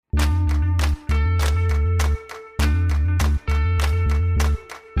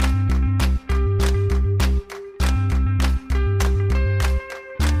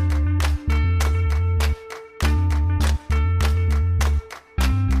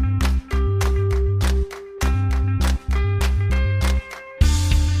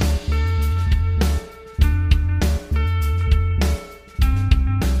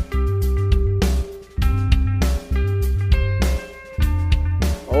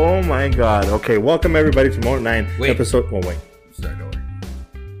Oh my God. Okay, welcome everybody to Moat 9 episode. Oh, wait. Start over.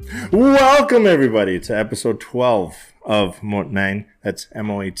 Welcome everybody to episode 12 of Moat 9. That's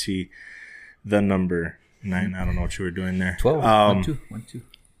MOAT, the number 9. I don't know what you were doing there. 12. 1, 2.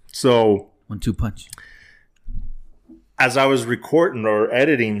 So, 1, 2 punch. as I was recording or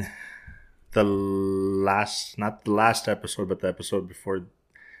editing the last, not the last episode, but the episode before,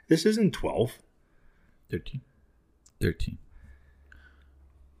 this isn't 12. 13.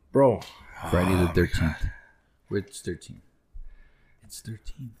 Bro. Friday the 13th. It's 13. It's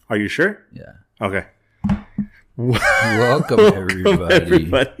 13. Are you sure? Yeah. Okay. Welcome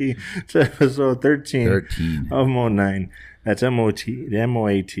everybody to episode 13 13. of Moat 9. That's M-O-T, the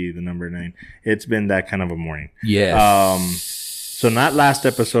M-O-A-T, the number 9. It's been that kind of a morning. Yes. So not last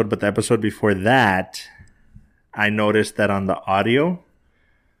episode, but the episode before that, I noticed that on the audio,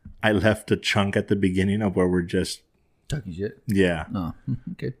 I left a chunk at the beginning of where we're just, Talking shit. yeah. Oh,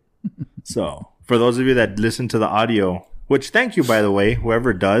 okay. So for those of you that listen to the audio, which thank you, by the way,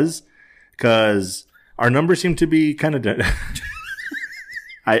 whoever does, because our numbers seem to be kind of dead.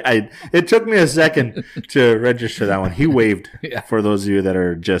 It took me a second to register that one. He waved for those of you that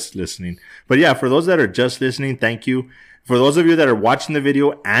are just listening. But yeah, for those that are just listening, thank you. For those of you that are watching the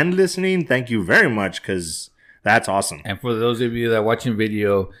video and listening, thank you very much, because that's awesome. And for those of you that are watching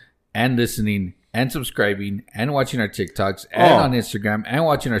video and listening and subscribing and watching our TikToks and on Instagram and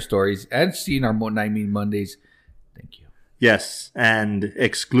watching our stories and seeing our Moat 9 Mean Mondays, thank you. Yes, and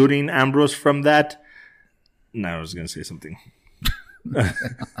excluding Ambrose from that, no, I was going to say something. Give you guys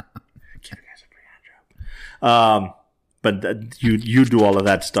a free hand job. But you do all of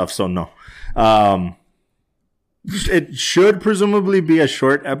that stuff, so no. It should presumably be a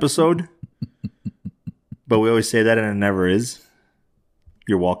short episode, but we always say that and it never is.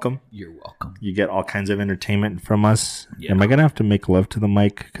 You're welcome. You're welcome. You get all kinds of entertainment from us. Yeah. Am I going to have to make love to the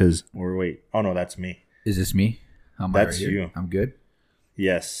mic? Or wait. Oh, no, that's me. Is this me? How am That's I right here? you. I'm good.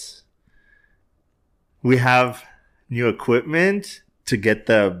 Yes. We have new equipment to get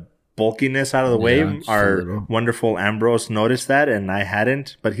the bulkiness out of the way. just a Our little. wonderful Ambrose noticed that, and I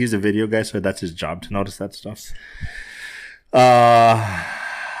hadn't. But he's a video guy, so that's his job to notice that stuff.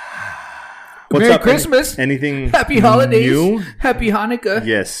 What's Merry up? Christmas. Anything Happy holidays. new? Happy Hanukkah.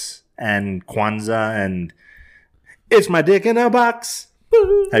 Yes. And Kwanzaa and It's My Dick in a Box.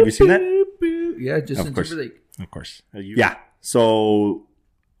 Have you seen that? Yeah, just Of in course. Timberlake. Of course. Yeah. So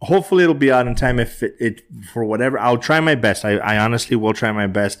hopefully it'll be out in time. If it for whatever, I'll try my best. I honestly will try my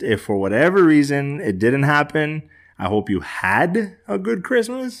best. If for whatever reason it didn't happen, I hope you had a good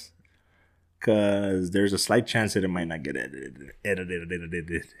Christmas. Because there's a slight chance that it might not get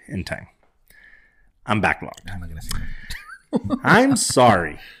edited in time. I'm backlogged. I'm not going to say that. I'm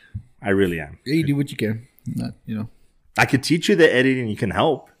sorry. I really am. Yeah, you do what you can. Not, I could teach you the editing. You can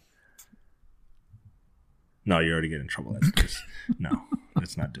help. No, you already get in trouble. No,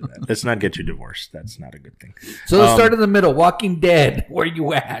 let's not do that. Let's not get you divorced. That's not a good thing. So let's start in the middle. Walking Dead. Where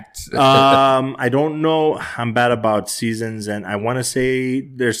you at? I don't know. I'm bad about seasons, and I want to say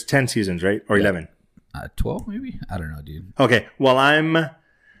there's 10 seasons, right? Or 11. 12 maybe? I don't know, dude. Okay. Well,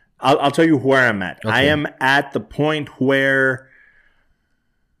 I'll tell you where I'm at. Okay. I am at the point where,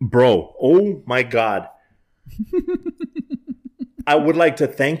 bro, oh my God. I would like to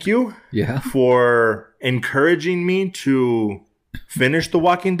thank you Yeah. for encouraging me to finish The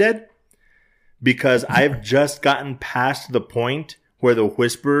Walking Dead, because I've just gotten past the point where the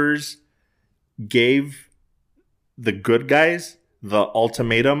Whisperers gave the good guys the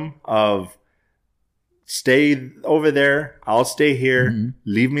ultimatum of stay over there, I'll stay here,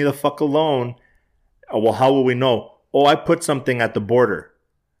 leave me the fuck alone. Well, how will we know? Oh, I put something at the border.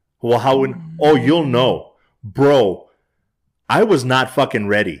 Well, how would, oh, you'll know. Bro, I was not fucking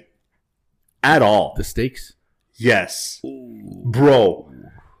ready at all. The stakes? Yes. Bro,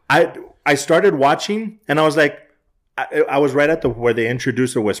 I started watching and I was like, I was right at where they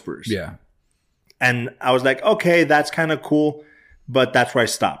introduced the Whisperers. Yeah. And I was like, okay, that's kind of cool. But that's where I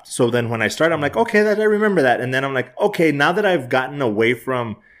stopped. So then when I started, I'm like, okay, I remember that. And then I'm like, okay, now that I've gotten away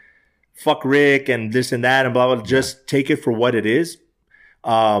from fuck Rick and this and that and blah, blah, just take it for what it is.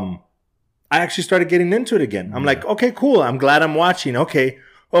 I actually started getting into it again. I'm like, okay, cool. I'm glad I'm watching. Okay.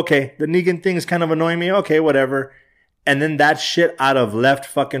 The Negan thing is kind of annoying me. Okay, whatever. And then that shit out of left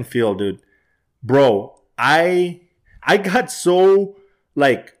fucking field, dude. Bro, I got so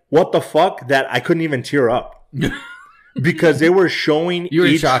like, what the fuck, that I couldn't even tear up. Because they were showing You were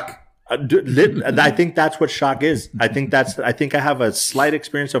in shock. I think that's what shock is. I think I have a slight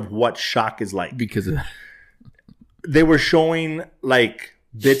experience of what shock is like. Because of They were showing like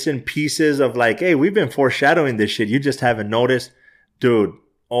bits and pieces of like, hey, we've been foreshadowing this shit. You just haven't noticed. Dude,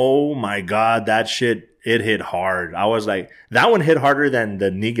 Oh my God, that shit, it hit hard. I was like, that one hit harder than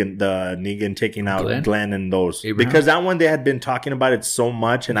the Negan taking out Glenn and those. Abraham? Because that one, they had been talking about it so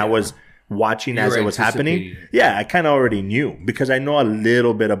much, and I was watching as it was happening. Yeah, I kind of already knew because I know a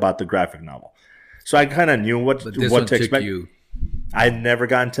little bit about the graphic novel. So I kind of knew what to expect. I had never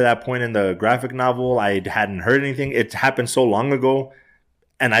gotten to that point in the graphic novel. I hadn't heard anything. It happened so long ago,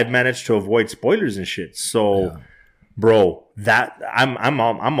 and I've managed to avoid spoilers and shit. So, bro, that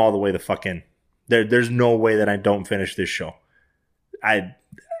I'm all the way the fuck in. There's no way that I don't finish this show.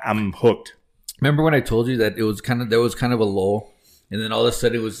 I'm hooked. Remember when I told you that there was kind of a lull, and then all of a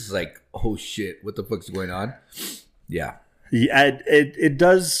sudden it was just like, oh shit, what the fuck's going on? Yeah. Yeah, it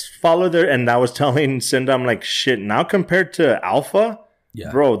does follow there. And I was telling Cinda, I'm like, shit, now compared to Alpha,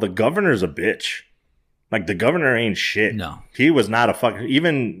 bro, the governor's a bitch. Like, the governor ain't shit. No. He was not a fucking...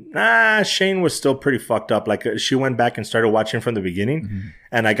 Even... Shane was still pretty fucked up. Like, she went back and started watching from the beginning. Mm-hmm.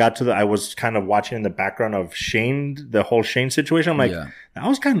 And I got to I was kind of watching in the background of Shane, the whole Shane situation. I'm like, that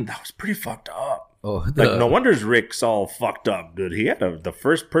was pretty fucked up. Oh, like, no wonder Rick's all fucked up, dude. He had the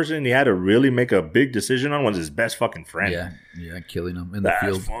first person he had to really make a big decision on was his best fucking friend. Yeah, killing him in the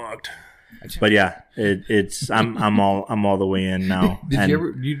field. Fucked. But yeah, it's I'm all the way in now. Did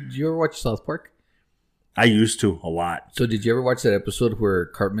you ever watch South Park? I used to a lot. So did you ever watch that episode where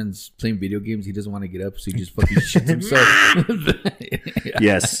Cartman's playing video games? He doesn't want to get up, so he just fucking shits himself.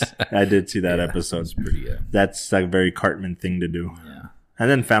 Yes, I did see that episode. That's a very Cartman thing to do. Yeah. And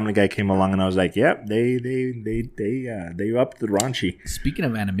then Family Guy came along, and I was like, "Yep, they upped the raunchy." Speaking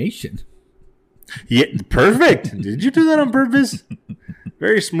of animation, yeah, perfect. Did you do that on purpose?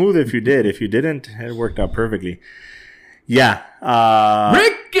 Very smooth. If you did, if you didn't, it worked out perfectly. Yeah,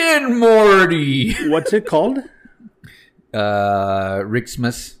 Rick and Morty. What's it called?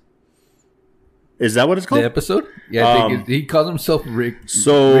 Rickmas. Is that what it's called? The episode? Yeah, I think he calls himself Rick.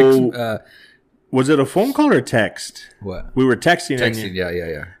 So. Was it a phone call or text? What? We were texting.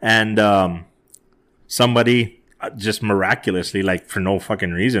 Yeah. And somebody just miraculously, like for no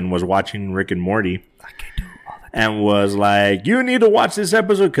fucking reason, was watching Rick and Morty. And was like, you need to watch this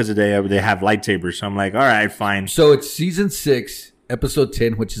episode because they have lightsabers. So I'm like, all right, fine. So it's season 6, episode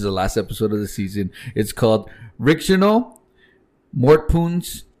 10, which is the last episode of the season. It's called Rictional,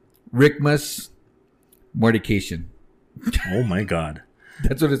 Mortpoons, Rickmas, Mortication. Oh my God.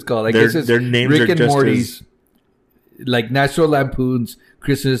 That's what it's called. I guess it's their names Rick are and just Morty's, like National Lampoon's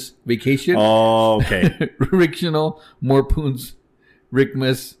Christmas Vacation. Oh, okay. Rictional, Mortpoons,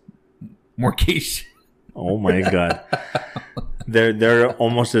 Rickmas, Morcation. Oh my God. They're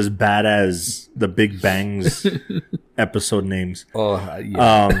almost as bad as the Big Bang's episode names. Oh,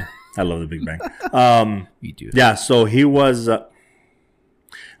 yeah. I love the Big Bang. Me too. Yeah, so he was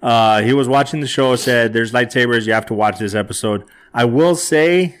watching the show, said there's lightsabers, you have to watch this episode. I will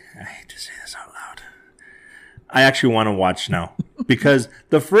say, I hate to say this out loud, I actually want to watch now. Because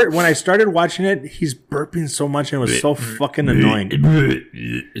when I started watching it, he's burping so much and it was so fucking annoying.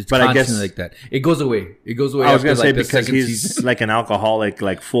 It's but I guess like that. It goes away. I was gonna say because he's season. Like an alcoholic,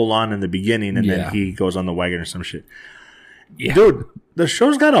 like full on in the beginning, and then he goes on the wagon or some shit. Yeah. Dude, the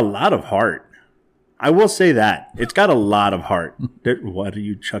show's got a lot of heart. I will say that it's got a lot of heart. What are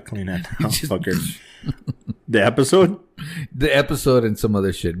you chuckling at, fucker? The episode and some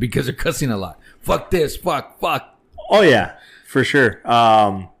other shit because they're cussing a lot. Fuck this. Fuck. Oh yeah. For sure.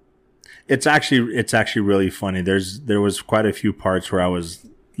 It's actually really funny. There was quite a few parts where I was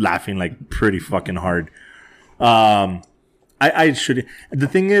laughing like pretty fucking hard. I should. The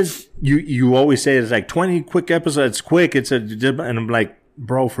thing is, you always say it's like 20 quick episodes. It's quick. And I'm like,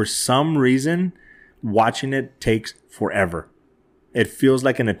 bro, for some reason, watching it takes forever. It feels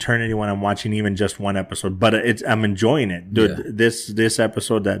like an eternity when I'm watching even just one episode, but I'm enjoying it, dude. Yeah. This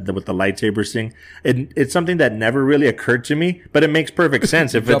episode with the lightsabers thing, it's something that never really occurred to me, but it makes perfect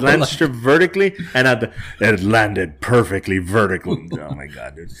sense if it lands vertically, and it landed perfectly vertically. Oh my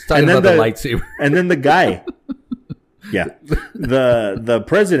God, dude! And then the lightsaber, and then the guy, yeah, the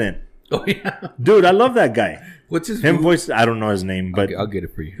president. Oh yeah, dude, I love that guy. What's his voice? I don't know his name, but I'll get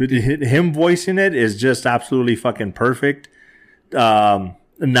it for you. Him voicing it is just absolutely fucking perfect. Now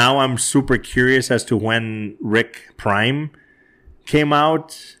I'm super curious as to when Rick Prime came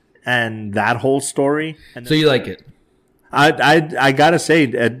out and that whole story. And so you like it? I gotta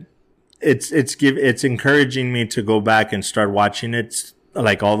say, it's encouraging me to go back and start watching it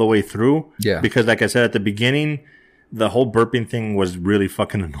like all the way through. Yeah. Because like I said at the beginning, the whole burping thing was really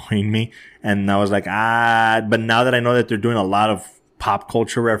fucking annoying me, and I was like, But now that I know that they're doing a lot of pop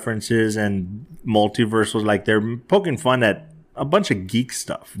culture references and multiversals, like they're poking fun at a bunch of geek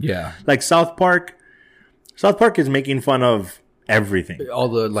stuff. Yeah. Like South Park is making fun of everything. All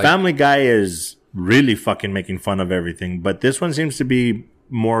the like Family Guy is really fucking making fun of everything, but this one seems to be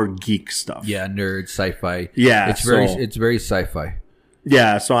more geek stuff. nerd sci-fi. Yeah, it's very sci-fi.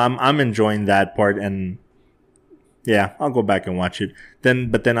 Yeah, so I'm enjoying that part, and yeah, I'll go back and watch it.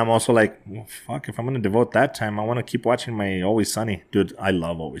 But then I'm also like, well, fuck, if I'm gonna devote that time, I want to keep watching my Always Sunny, dude. I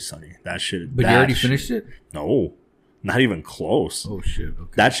love Always Sunny. That shit. But you already finished it? No, not even close. Oh shit!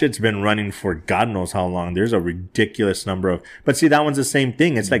 Okay. That shit's been running for God knows how long. There's a ridiculous number of. But see, that one's the same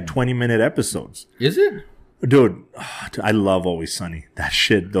thing. It's like 20-minute episodes. Is it? Dude, I love Always Sunny. That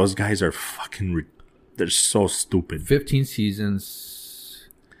shit. Those guys are fucking. They're so stupid. 15 seasons.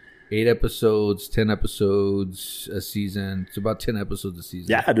 8 episodes, 10 episodes a season. It's about 10 episodes a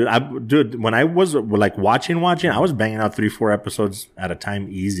season. Yeah, dude. When I was like watching, I was banging out 3-4 episodes at a time,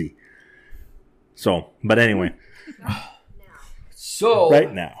 easy. So, but anyway. So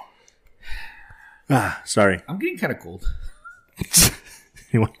right now. Sorry. I'm getting kind of cold.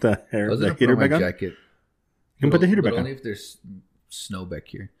 You want the I was the gonna put heater on my back on? jacket. You can put the heater But back only on. if there's snow back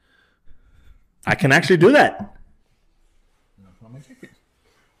here. I can actually do that. I'll put on my jacket.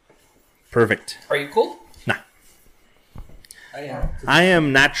 Perfect. Are you cold? Nah. I am. I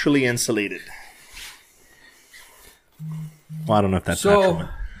am naturally insulated. Well, I don't know if that's natural.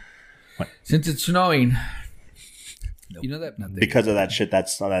 Since it's snowing, you know that nothing. Because of that shit, that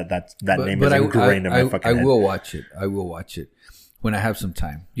name is ingrained in my fucking I head. will watch it. I will watch it when I have some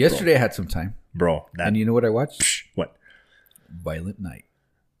time. Yesterday I had some time. Bro, And you know what I watched? What? Violent Night.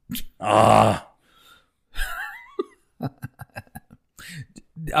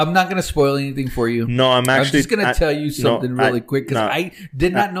 I'm not going to spoil anything for you. No, I'm just going to tell you something really quick because I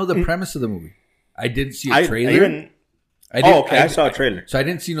did not know the premise of the movie. I didn't see a trailer. I saw a trailer. So I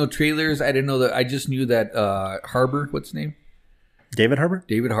didn't see no trailers. I didn't know that. I just knew that Harbour, what's his name? David Harbour?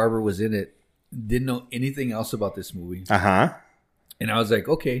 David Harbour was in it. Didn't know anything else about this movie. Uh-huh. And I was like,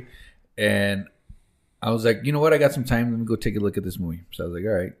 okay. And I was like, you know what? I got some time. Let me go take a look at this movie. So I was like,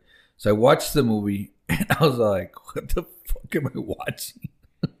 all right. So I watched the movie and I was like, what the fuck am I watching?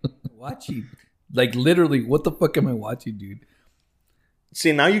 Like literally, what the fuck am I watching, dude?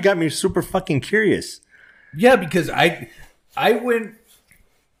 See, now you got me super fucking curious. Yeah, because I went.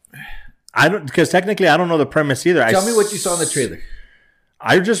 Because technically I don't know the premise either. Tell me what you saw in the trailer.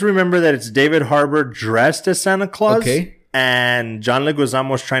 I just remember that it's David Harbour dressed as Santa Claus. Okay. And John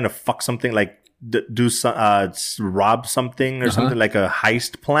Leguizamo's trying to fuck something like rob something or something like a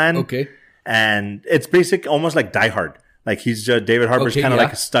heist plan. Okay. And it's basic, almost like Die Hard. Like he's David Harbour's kind of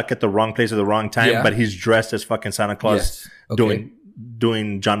like stuck at the wrong place at the wrong time, but he's dressed as fucking Santa Claus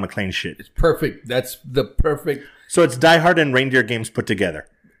doing John McClane shit. It's perfect. That's the perfect. So it's Die Hard and Reindeer Games put together.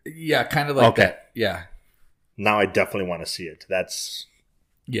 Yeah, kind of like that. Yeah. Now I definitely want to see it. That's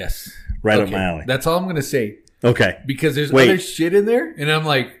right up my alley. That's all I'm gonna say. Okay. Because there's other shit in there, and I'm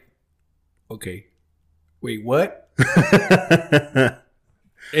like, okay, wait, what? And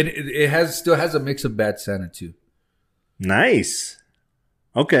it still has a mix of Bad Santa too. Nice.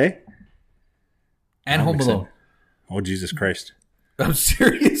 Okay. And Home Alone. Oh, Jesus Christ. I'm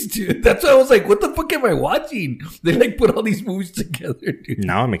serious, dude. That's why I was like, what the fuck am I watching? They like put all these movies together, dude.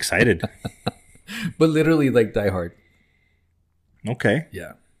 Now I'm excited. But literally like Die Hard. Okay.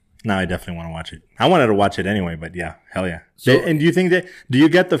 Yeah. Now I definitely want to watch it. I wanted to watch it anyway, but yeah, hell yeah. And do you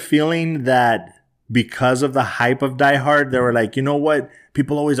get the feeling that because of the hype of Die Hard, they were like, you know what?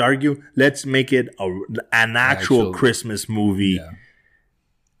 People always argue, let's make it an actual Christmas movie. Yeah.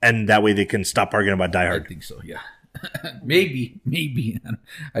 And that way they can stop arguing about Die Hard. I think so, yeah. Maybe.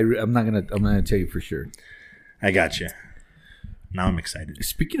 I'm gonna tell you for sure. I got you. Now I'm excited.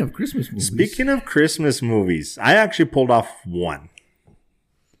 Speaking of Christmas movies, I actually pulled off one.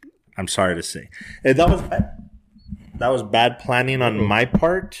 I'm sorry to say. That was bad. That was bad planning on my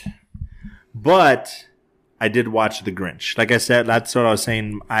part. But I did watch The Grinch. Like I said, that's what I was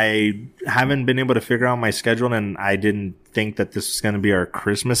saying. I haven't been able to figure out my schedule, and I didn't think that this was going to be our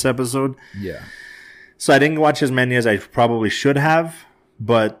Christmas episode. Yeah. So I didn't watch as many as I probably should have,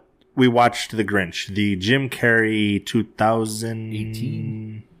 but we watched The Grinch, the Jim Carrey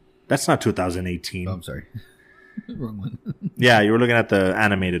 2018. That's not 2018. Oh, I'm sorry. Wrong one. Yeah, you were looking at the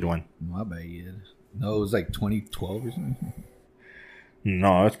animated one. My bad. No, it was like 2012 or something.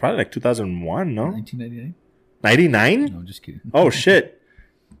 No, it's probably like 2001, no? 1999? 99? No, I'm just kidding. Oh, shit.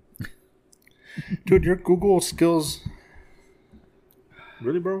 Dude, your Google skills...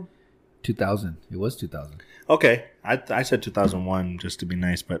 Really, bro? 2000. It was 2000. Okay. I said 2001 just to be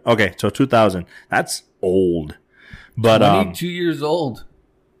nice, but... Okay, so 2000. That's old. But 22 years old.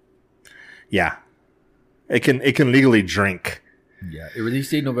 Yeah. It can legally drink. Yeah. It released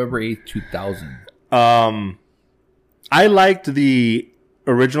date November 8th, 2000. I liked the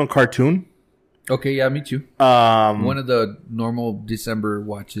original cartoon. Okay, yeah, me too. One of the normal December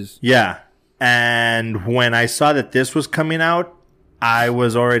watches. Yeah. And when I saw that this was coming out, I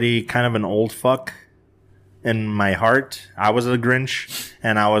was already kind of an old fuck in my heart. I was a Grinch.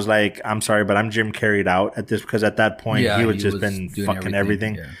 And I was like, I'm sorry, but I'm Jim Carrey'd out at this because at that point, he was just been fucking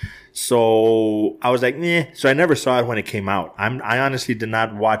everything. Yeah. So I was like, nah. So I never saw it when it came out. I honestly did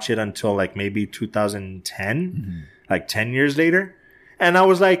not watch it until like maybe 2010, like 10 years later. And I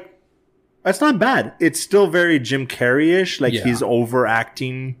was like, that's not bad. It's still very Jim Carrey-ish. Like he's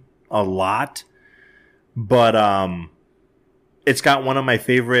overacting a lot. But it's got one of my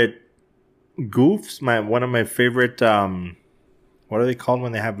favorite goofs. One of my favorite what are they called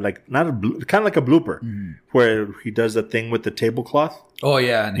when they have like not a kind of like a blooper where he does the thing with the tablecloth. Oh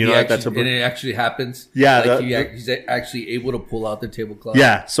yeah, and you know that's and it actually happens. Yeah, like he's actually able to pull out the tablecloth.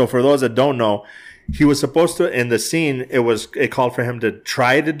 Yeah. So for those that don't know, he was supposed to in the scene. It called for him to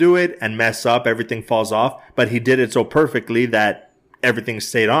try to do it and mess up. Everything falls off, but he did it so perfectly that everything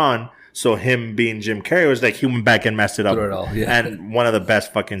stayed on. So him being Jim Carrey was like he went back and messed it up. It all, yeah. And one of the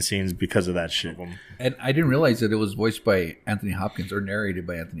best fucking scenes because of that shit. And I didn't realize that it was voiced by Anthony Hopkins or narrated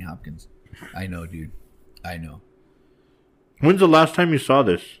by Anthony Hopkins. I know, dude. I know. When's the last time you saw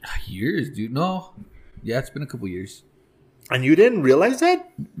this? Years, dude. No. Yeah, it's been a couple years. And you didn't realize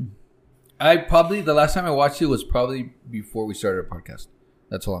that? The last time I watched it was probably before we started our podcast.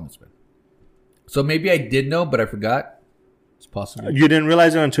 That's how long it's been. So maybe I did know, but I forgot. It's possible. You didn't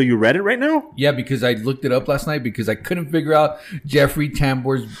realize it until you read it right now? Yeah, because I looked it up last night because I couldn't figure out Jeffrey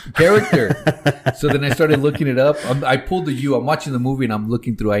Tambor's character. So then I started looking it up. I pulled the U. I'm watching the movie and I'm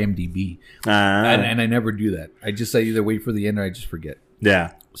looking through IMDb. And I never do that. I just either wait for the end or I just forget.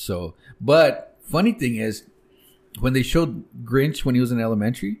 Yeah. So, but funny thing is, when they showed Grinch when he was in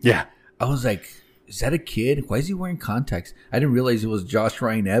elementary, yeah, I was like, is that a kid? Why is he wearing contacts? I didn't realize it was Josh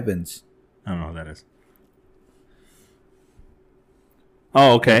Ryan Evans. I don't know who that is.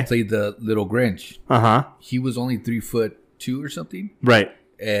 Oh, okay. Played the little Grinch. Uh-huh. He was only 3'2" or something. Right.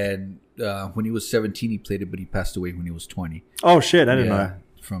 And when he was 17, he played it, but he passed away when he was 20. Oh, shit. I didn't know that.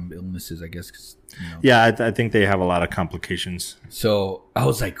 From illnesses, I guess. 'Cause, Yeah, I think they have a lot of complications. So I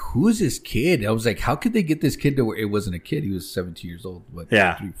was like, who is this kid? I was like, how could they get this kid to where it wasn't a kid? He was 17 years old, but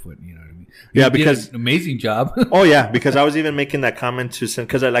 3 foot, you know what I mean? Yeah, he because did an amazing job. Oh yeah, because I was even making that comment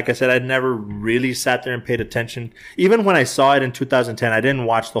because like I said, I'd never really sat there and paid attention. Even when I saw it in 2010, I didn't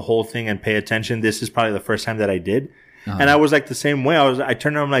watch the whole thing and pay attention. This is probably the first time that I did, and I was like the same way. I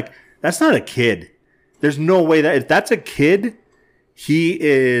turned around, I'm like, that's not a kid. There's no way that if that's a kid, he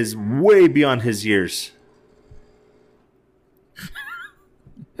is way beyond his years.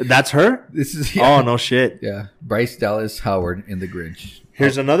 That's her? This is Oh no shit. Yeah. Bryce Dallas Howard in The Grinch.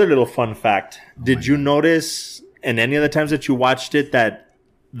 Here's another little fun fact. Did you notice in any of the times that you watched it that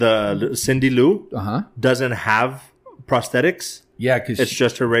the Cindy Lou doesn't have prosthetics? Yeah, because it's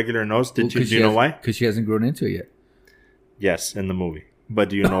just her regular nose. Do you know why? Because she hasn't grown into it yet. Yes, in the movie. But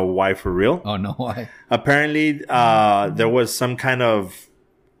do you know why for real? Oh, no, why? Apparently, there was some kind of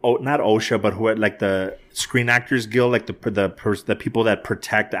not OSHA, but who had like the Screen Actors Guild, like the people that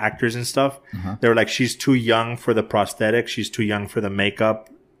protect actors and stuff. They were like, she's too young for the prosthetic. She's too young for the makeup,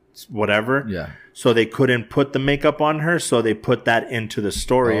 whatever. Yeah. So they couldn't put the makeup on her. So they put that into the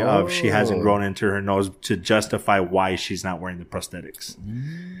story of she hasn't grown into her nose to justify why she's not wearing the prosthetics.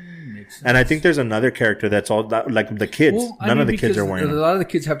 And I think there's another character that's all like the kids. Well, None of the kids are wearing them. A lot of the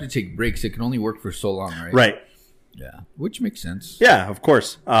kids have to take breaks. It can only work for so long, right? Right. Yeah, which makes sense. Yeah, of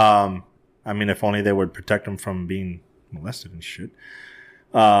course. I mean, if only they would protect them from being molested and shit.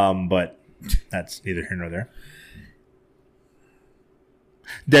 But that's neither here nor there.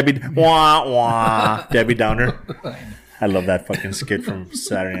 Debbie Downer. I love that fucking skit from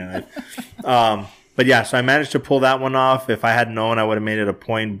Saturday Night Live. But yeah, so I managed to pull that one off. If I had known, I would have made it a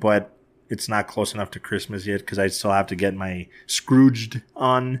point, but it's not close enough to Christmas yet because I still have to get my Scrooged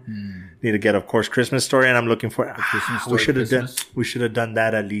on. Need to get, of course, Christmas Story, and I'm looking for. We should have done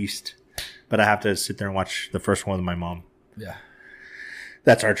that at least, but I have to sit there and watch the first one with my mom. Yeah,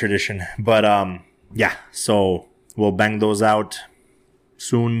 that's our tradition. But yeah, so we'll bang those out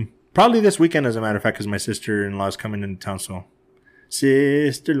soon, probably this weekend, as a matter of fact, because my sister-in-law is coming into town. So,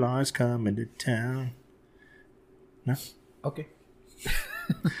 sister-in-law is coming to town. No, okay.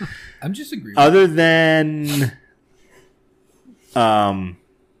 I'm just agreeing. Other than The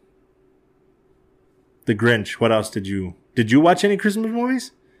Grinch, what else did you watch any Christmas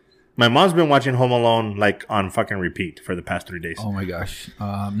movies? My mom's been watching Home Alone like on fucking repeat for the past 3 days. Oh my gosh.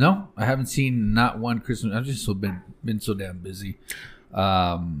 No, I haven't seen not one Christmas. I've just been so damn busy.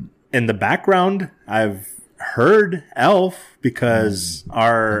 In the background, I've heard Elf because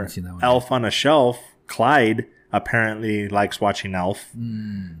our haven't seen that one Elf on a Shelf, Clyde, apparently likes watching Elf.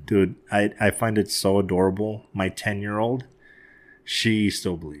 Dude, I find it so adorable. My 10-year-old, she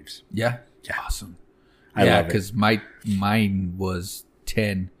still believes. Yeah. Awesome. I love it. Because mine was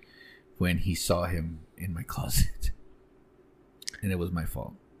 10 when he saw him in my closet. And it was my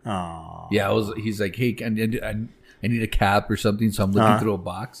fault. Aww. Yeah, he's like, hey, I need a cap or something. So I'm looking through a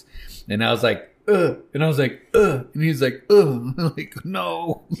box. And I was like, and I was like, and he's like, I'm like,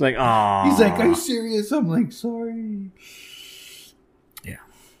 no. It's like, aww. He's like, are you serious? I'm like, sorry. Yeah.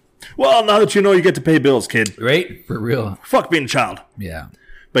 Well, now that you know, you get to pay bills, kid. Right? For real. Fuck being a child. Yeah.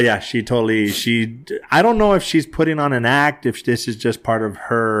 But yeah, I don't know if she's putting on an act, if this is just part of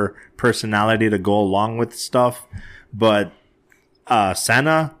her personality to go along with stuff. But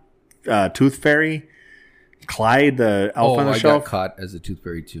Santa, Tooth Fairy, Clyde, the Elf on the Shelf. I got caught as a Tooth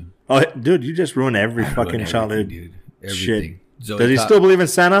Fairy too. Oh, dude, you just ruined every fucking childhood dude. shit. Zoe Does he still believe in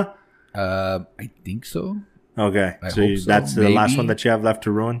Santa? I think so. Okay, I so hope so. that's the Maybe. last one that you have left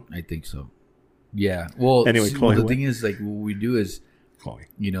to ruin? I think so. Yeah. Well, Anyway, Chloe, the thing is, like, what we do is, Chloe.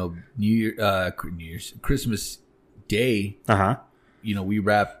 you know, New Year's, Christmas Day, you know, we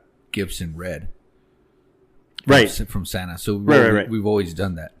wrap gifts in red. Right. From Santa. So Right. we've always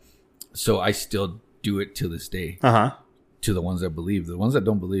done that. So I still do it till this day. To the ones that believe. The ones that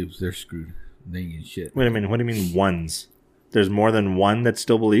don't believe, they're screwed. They ain't getting shit. Wait a minute. What do you mean ones? There's more than one that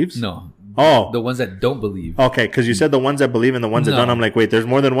still believes? No. Oh. The ones that don't believe. Okay, because you said the ones that believe and the ones that don't. I'm like, wait, there's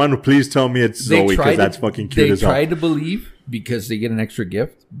more than one? Please tell me it's Zoe, because that's fucking cute as hell. They try to believe because they get an extra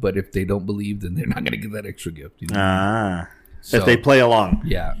gift, but if they don't believe, then they're not going to get that extra gift. You know? If they play along.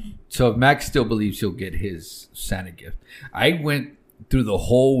 Yeah. So if Max still believes, he'll get his Santa gift. I went through the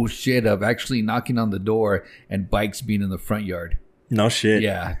whole shit of actually knocking on the door and bikes being in the front yard. No shit.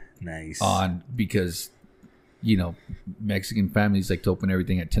 Yeah. Nice. Because, you know, Mexican families like to open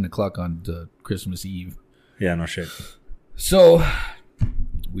everything at 10 o'clock on the Christmas Eve. Yeah, no shit. So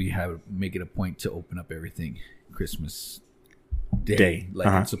we make it a point to open up everything Christmas Day.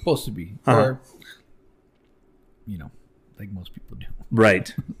 Like it's supposed to be. Or, you know, like most people do.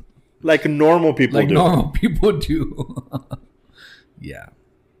 Right. Like normal people do. Like normal people do. Yeah.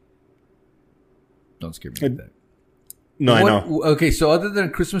 Don't scare me like that. No, I know. Okay, so other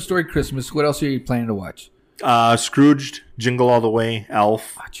than Christmas Story Christmas, what else are you planning to watch? Scrooged, Jingle All the Way,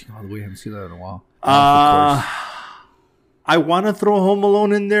 Elf. Jingle All the Way, I haven't seen that in a while. I want to throw Home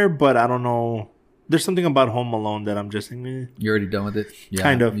Alone in there, but I don't know. There's something about Home Alone that I'm just thinking. You're already done with it? Yeah,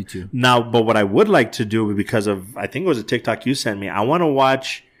 kind of. Me too. Now, but what I would like to do, because of, I think it was a TikTok you sent me, I want to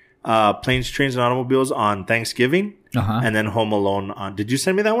watch Planes, Trains, and Automobiles on Thanksgiving, and then Home Alone on. Did you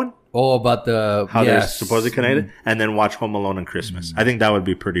send me that one? Oh, about how they're supposedly connected, and then watch Home Alone on Christmas. I think that would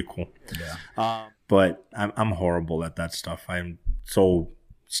be pretty cool. Yeah. But I'm horrible at that stuff. I'm so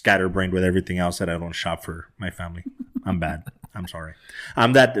scatterbrained with everything else that I don't shop for my family. I'm bad. I'm sorry.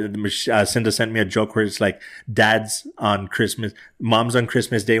 I'm that. Cinda sent me a joke where it's like dads on Christmas, moms on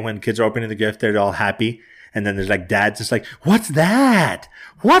Christmas Day when kids are opening the gift, they're all happy. And then there's like dads. It's like, what's that?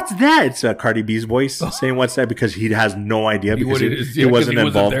 What's that? It's Cardi B's voice saying what's that because he has no idea because he wasn't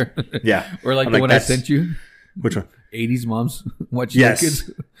involved. Yeah. Or like the one I sent you. Which one? 80s moms watching their kids.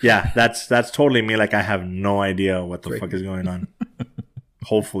 Yeah. That's totally me. Like I have no idea what the fuck is going on.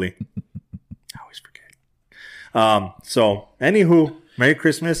 Hopefully. I always forget. So anywho, Merry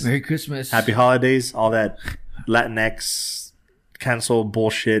Christmas. Merry Christmas. Happy holidays. All that Latinx cancel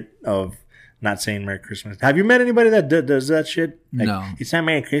bullshit of not saying Merry Christmas. Have you met anybody that does that shit? Like, no. It's not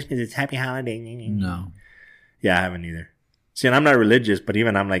Merry Christmas. It's Happy Holiday. No. Yeah, I haven't either. See, and I'm not religious, but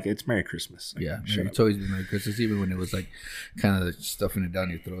even I'm like, it's Merry Christmas. Like, yeah, it's always been Merry Christmas, even when it was like kind of stuffing it down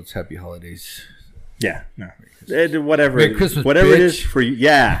your throats. Happy holidays. Yeah, no, whatever. Merry Christmas, whatever bitch. it is for you.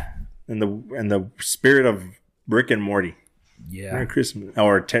 Yeah, in the spirit of Rick and Morty. Yeah, Merry Christmas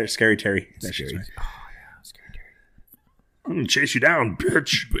or Scary Terry. Scary. Oh yeah, Scary Terry. I'm gonna chase you down,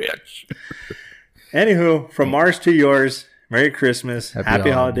 bitch. Anywho, from Mars to yours, Merry Christmas, Happy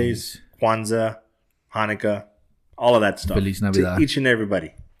holidays, Kwanzaa, Hanukkah, all of that stuff. Feliz Navidad. To each and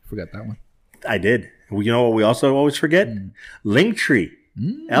everybody. Forgot that one. I did. You know what we also always forget? Linktree.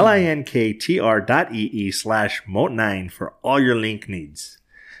 linktr.ee/moat9 for all your link needs.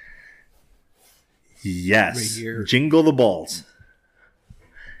 Yes. Right here. Jingle the balls.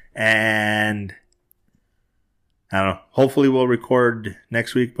 And I don't know. Hopefully we'll record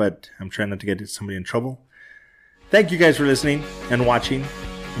next week, but I'm trying not to get somebody in trouble. Thank you guys for listening and watching.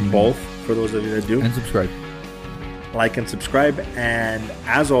 Both, for those of you that do. And subscribe. Like and subscribe. And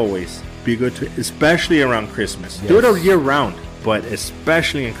as always, be good to, especially around Christmas. Yes. Do it all year round, but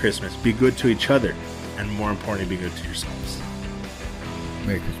especially in Christmas. Be good to each other and more importantly, be good to yourselves.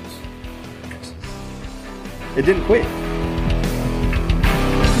 Merry Christmas. It didn't quit.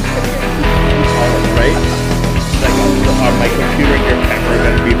 Right? Like, my computer and your camera are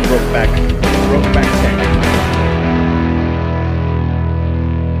going to be broke back 10.